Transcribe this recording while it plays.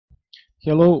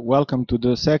Hello, welcome to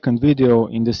the second video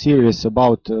in the series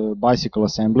about bicycle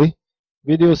assembly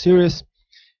video series.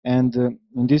 And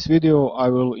in this video I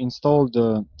will install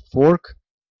the fork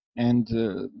and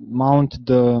mount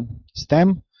the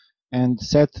stem and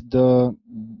set the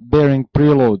bearing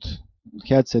preload,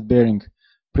 headset bearing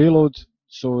preload,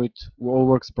 so it all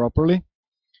works properly.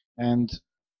 And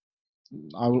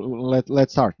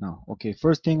let's start now. Okay,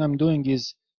 first thing I'm doing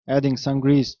is adding some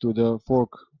grease to the fork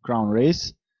crown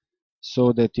race,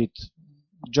 so that it,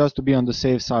 just to be on the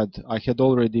safe side, I had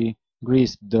already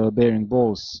greased the bearing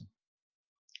balls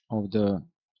of the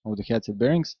headset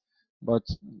bearings, but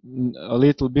a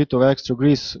little bit of extra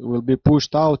grease will be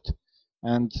pushed out,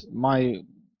 and my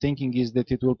thinking is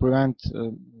that it will prevent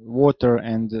water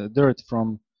and dirt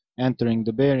from entering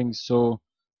the bearings, so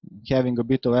having a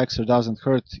bit of extra doesn't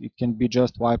hurt. It can be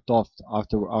just wiped off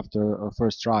after a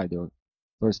first ride or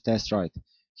first test ride.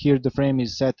 Here the frame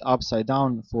is set upside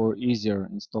down for easier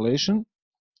installation.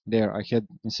 There I had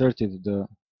inserted the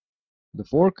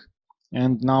fork,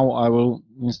 and now I will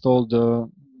install the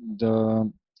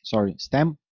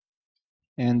stem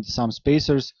and some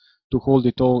spacers to hold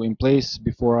it all in place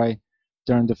before I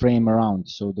turn the frame around,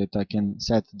 so that I can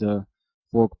set the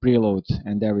fork preload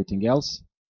and everything else.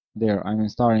 There I'm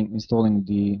installing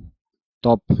the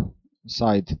top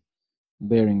side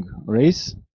bearing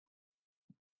race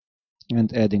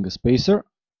and adding a spacer,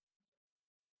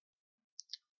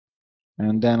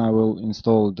 and then I will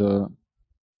install the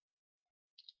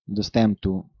stem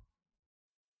too.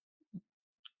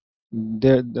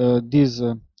 These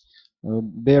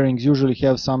bearings usually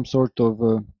have some sort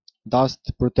of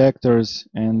dust protectors,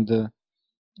 and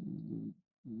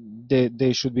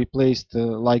they should be placed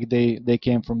like they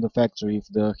came from the factory. If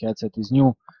the headset is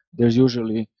new, there's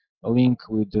usually a link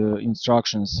with the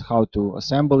instructions how to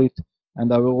assemble it,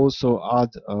 and I will also add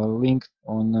a link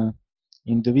on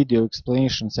in the video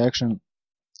explanation section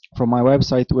from my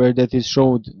website, where that is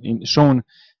shown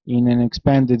in an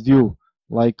expanded view,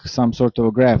 like some sort of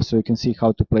a graph, so you can see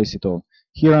how to place it all.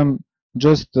 Here I'm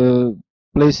just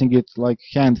placing it like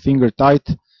finger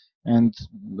tight, and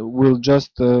we'll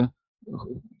just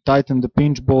tighten the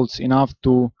pinch bolts enough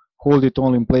to hold it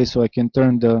all in place, so I can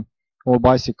turn the whole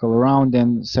bicycle around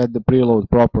and set the preload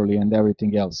properly and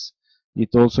everything else.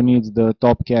 It also needs the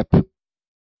top cap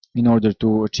in order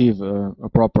to achieve a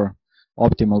proper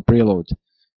optimal preload.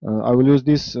 I will use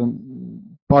this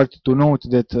part to note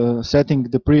that setting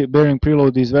the bearing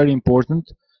preload is very important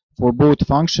for both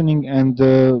functioning and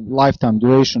the lifetime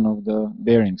duration of the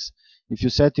bearings. If you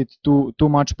set it too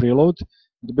much preload,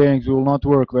 the bearings will not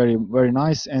work very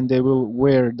nice, and they will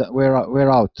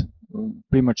wear out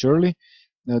prematurely.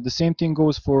 The same thing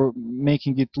goes for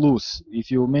making it loose. If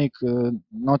you make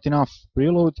not enough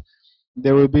preload,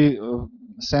 there will be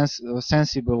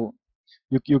sensible.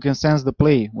 You can sense the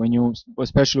play when you,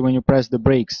 especially when you press the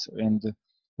brakes and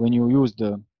when you use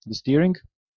the steering.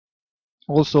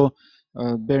 Also,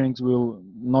 bearings will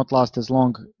not last as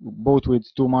long, both with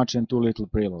too much and too little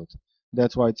preload.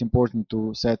 That's why it's important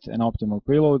to set an optimal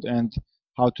preload, and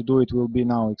how to do it will be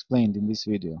now explained in this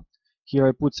video. Here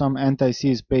I put some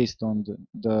anti-seize paste on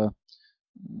the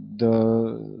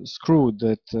screw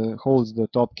that holds the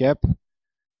top cap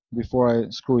before I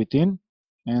screw it in,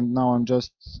 and now I'm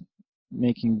just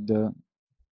making the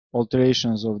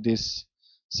alterations of this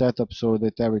setup so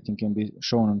that everything can be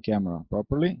shown on camera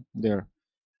properly. There,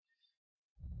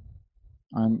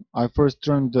 I first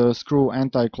turned the screw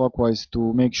anti-clockwise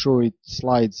to make sure it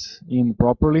slides in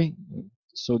properly,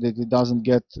 so that it doesn't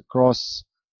get cross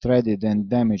threaded and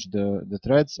damage the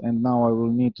threads. And now I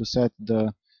will need to set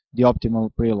the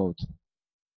optimal preload.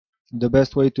 The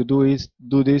best way to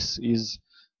do this is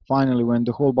finally, when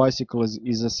the whole bicycle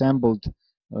is assembled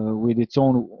with its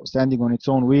own, standing on its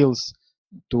own wheels,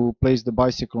 to place the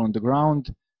bicycle on the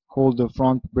ground, hold the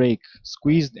front brake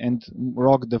squeezed, and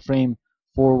rock the frame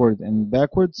forward and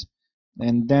backwards,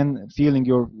 and then feeling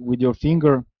with your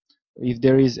finger if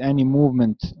there is any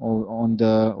movement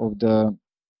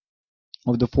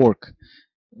of the fork.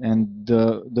 And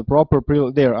the proper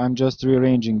preload, there I'm just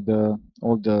rearranging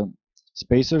all the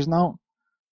spacers now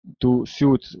to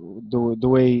suit the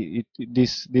way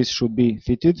this should be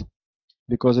fitted,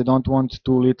 because I don't want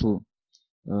too little.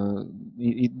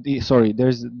 Sorry,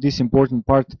 there's this important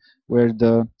part where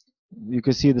you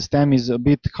can see the stem is a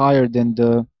bit higher than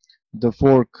the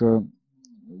fork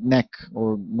neck,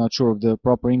 or not sure of the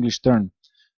proper English term,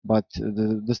 but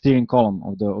the steering column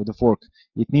of the fork.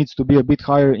 It needs to be a bit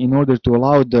higher in order to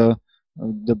allow the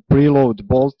preload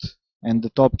bolt and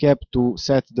the top cap to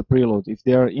set the preload. If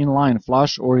they are in line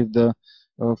flush, or if the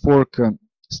fork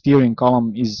steering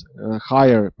column is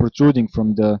higher, protruding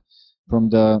from the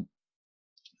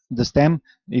the stem,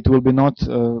 it will be not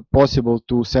possible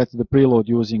to set the preload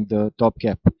using the top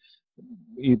cap.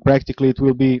 Practically it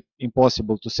will be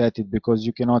impossible to set it because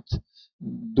you cannot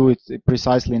do it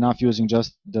precisely enough using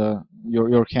just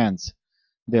your hands.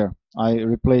 There, I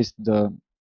replaced the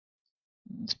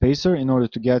spacer in order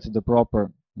to get the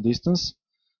proper distance.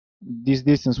 This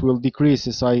distance will decrease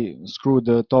as I screw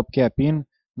the top cap in.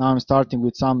 Now I'm starting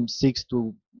with some 6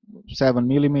 to 7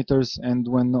 millimeters, and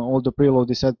when all the preload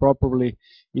is set properly,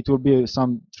 it will be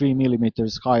some 3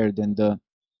 millimeters higher than the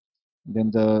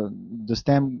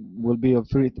stem will be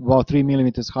about 3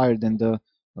 millimeters higher than the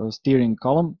steering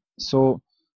column. So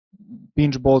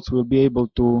pinch bolts will be able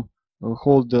to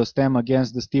hold the stem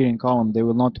against the steering column. They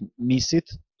will not miss it,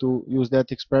 to use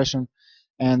that expression,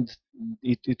 and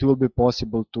it will be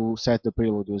possible to set the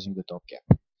preload using the top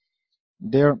cap.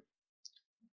 There,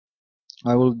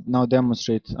 I will now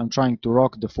demonstrate. I'm trying to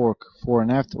rock the fork fore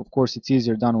and aft. Of course, it's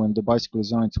easier done when the bicycle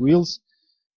is on its wheels.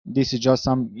 This is just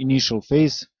some initial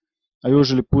phase. I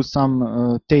usually put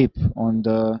some tape on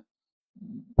the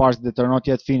parts that are not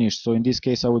yet finished. So in this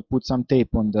case, I would put some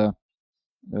tape on the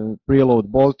preload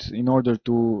bolt in order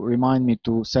to remind me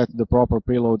to set the proper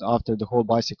preload after the whole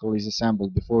bicycle is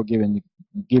assembled, before giving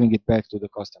it back to the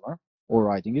customer or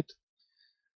riding it.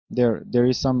 There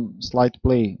is some slight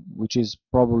play which is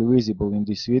probably visible in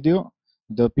this video.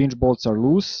 The pinch bolts are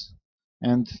loose,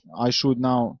 and I should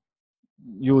now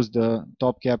use the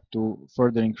top cap to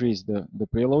further increase the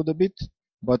preload a bit,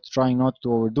 but trying not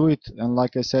to overdo it. And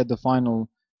like I said, the final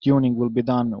tuning will be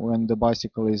done when the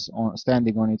bicycle is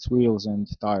standing on its wheels and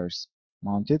tires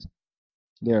mounted.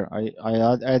 There, I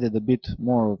added a bit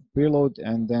more of preload,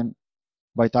 and then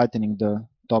by tightening the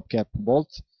top cap bolt,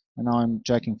 and now I'm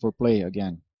checking for play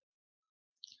again.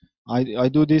 I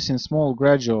do this in small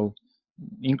gradual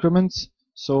increments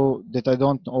so that I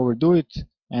don't overdo it,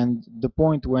 and the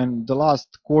point when the last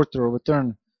quarter of a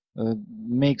turn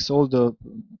makes all the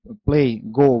play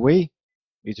go away,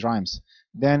 it rhymes,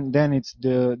 then it's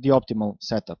the optimal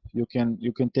setup. You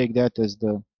can take that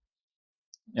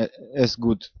as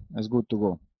good to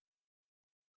go.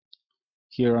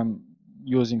 Here I'm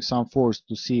using some force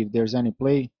to see if there's any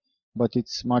play, but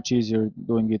it's much easier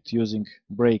doing it using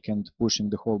brake and pushing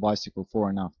the whole bicycle fore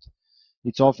and aft.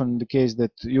 It's often the case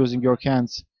that using your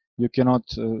hands you cannot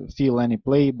feel any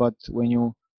play, but when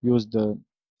you use the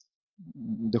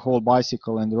whole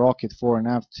bicycle and rock it fore and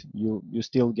aft, you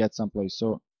still get some play.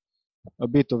 So a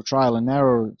bit of trial and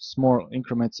error, small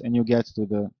increments, and you get to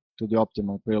the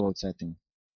optimal preload setting.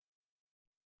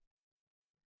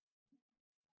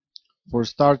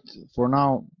 For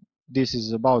now, this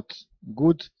is about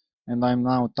good, and I'm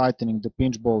now tightening the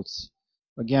pinch bolts.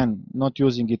 Again, not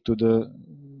using it to the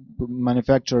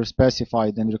manufacturer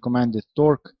specified and recommended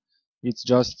torque. It's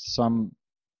just some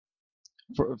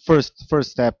first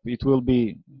step.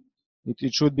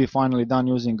 It should be finally done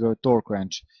using a torque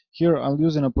wrench. Here I'll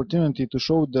use an opportunity to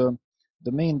show the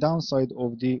main downside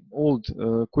of the old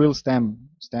quill stem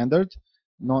standard,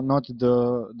 not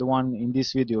the one in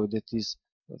this video that is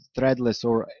threadless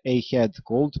or A-head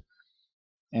called.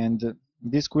 And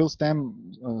this quill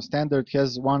stem standard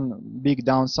has one big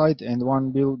downside and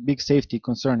one big safety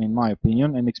concern, in my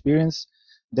opinion and experience.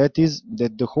 That is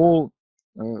that the whole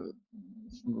the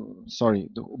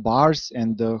bars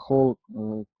and the whole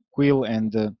quill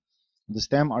and the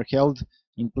stem are held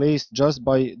in place just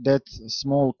by that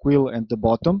small quill at the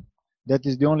bottom. That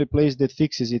is the only place that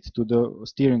fixes it to the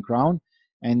steering crown,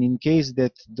 and in case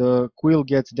that the quill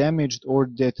gets damaged or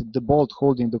that the bolt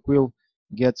holding the quill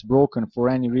gets broken for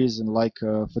any reason, like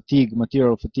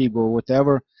material fatigue or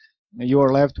whatever, you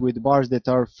are left with bars that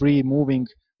are free moving,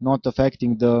 not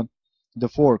affecting the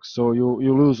fork, so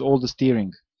you lose all the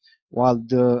steering. While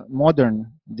the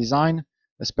modern design,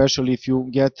 especially if you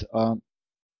get a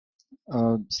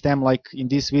stem like in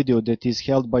this video that is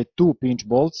held by 2 pinch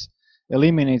bolts,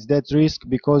 eliminates that risk,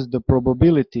 because the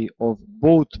probability of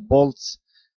both bolts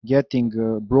getting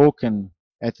broken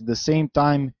at the same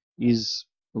time is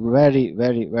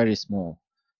very small.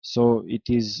 So it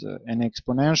is an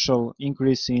exponential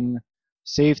increase in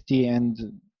safety,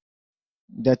 and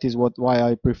that is why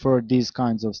I prefer these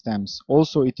kinds of stems.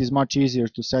 Also, it is much easier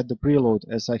to set the preload,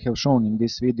 as I have shown in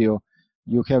this video.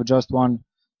 You have just one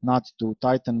nut to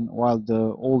tighten, while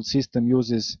the old system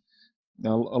uses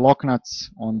lock nuts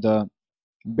on the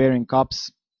bearing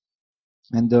cups,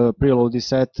 and the preload is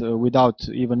set without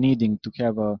even needing to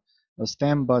have a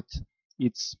stem, but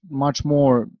it's much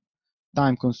more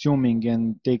time consuming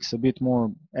and takes a bit more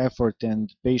effort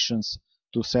and patience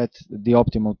to set the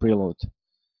optimal preload.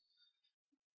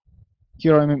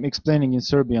 Here I'm explaining in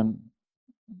Serbian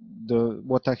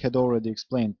what I had already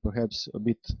explained, perhaps a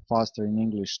bit faster in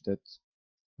English, that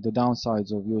the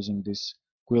downsides of using this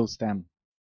quill stem.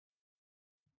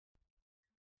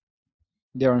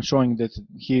 There I'm showing that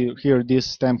here this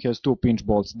stem has 2 pinch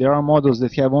bolts. There are models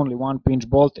that have only 1 pinch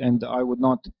bolt, and I would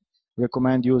not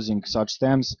recommend using such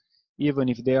stems, even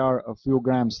if they are a few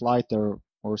grams lighter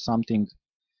or something.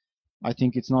 I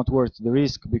think it's not worth the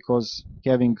risk, because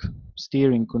having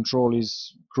steering control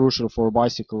is crucial for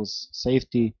bicycles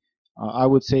safety. I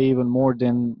would say even more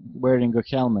than wearing a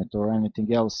helmet or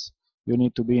anything else. You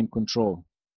need to be in control,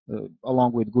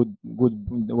 along with good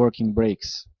working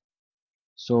brakes.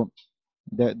 So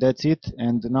that's it,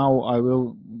 and now I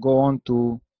will go on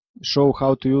to show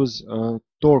how to use a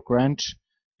torque wrench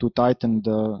to tighten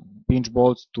the pinch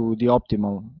bolts to the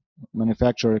optimal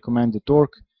manufacturer recommended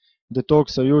torque. The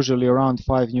torques are usually around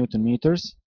 5 Newton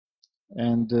meters,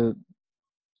 and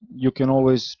you can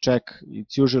always check.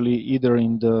 It's usually either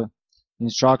in the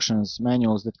instructions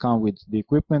manuals that come with the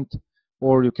equipment,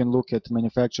 or you can look at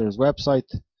manufacturer's website,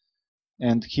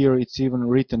 and here it's even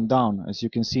written down. As you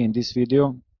can see in this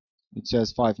video, it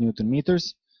says 5 Newton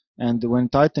meters, and when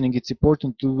tightening it's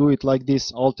important to do it like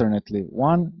this alternately,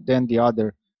 one then the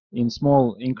other, in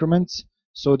small increments,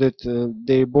 so that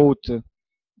they both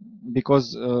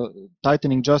because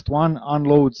tightening just one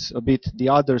unloads a bit the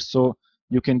other, so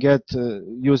you can get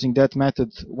using that method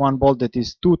one bolt that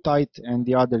is too tight and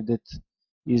the other that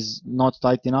is not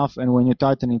tight enough, and when you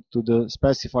tighten it to the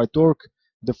specified torque,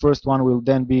 the first one will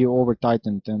then be over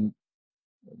tightened. And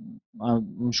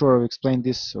I'm sure I've explained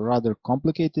this rather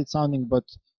complicated sounding, but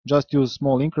just use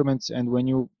small increments, and when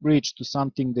you reach to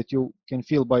something that you can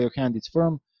feel by your hand it's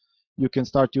firm, you can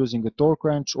start using a torque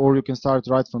wrench, or you can start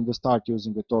right from the start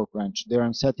using a torque wrench. There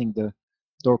I'm setting the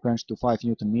torque wrench to 5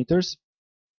 Newton meters.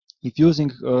 If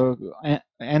using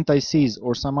anti-seize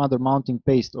or some other mounting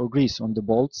paste or grease on the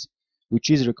bolts, which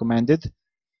is recommended,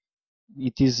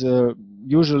 it is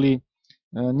usually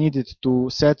needed to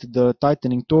set the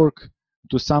tightening torque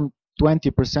to some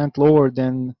 20% lower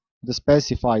than the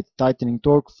specified tightening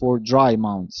torque for dry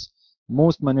mounts.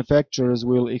 Most manufacturers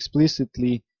will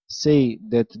explicitly say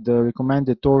that the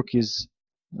recommended torque is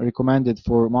recommended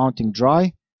for mounting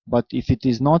dry, but if it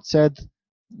is not said,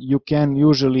 you can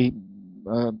usually,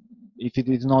 if it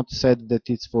is not said that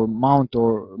it's for mount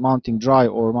or mounting dry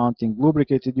or mounting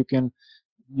lubricated, you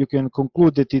can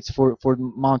conclude that it's for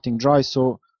mounting dry,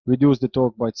 so reduce the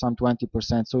torque by some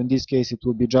 20%. So in this case it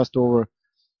will be just over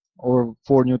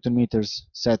 4 Newton meters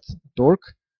set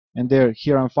torque. And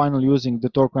here I'm finally using the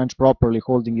torque wrench properly,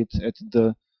 holding it at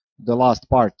the last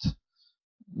part.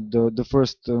 The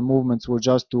first movements were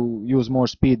just to use more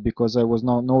speed because I was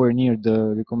nowhere near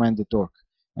the recommended torque.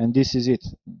 And this is it.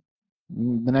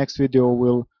 The next video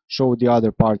will show the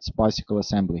other parts bicycle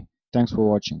assembly. Thanks for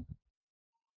watching.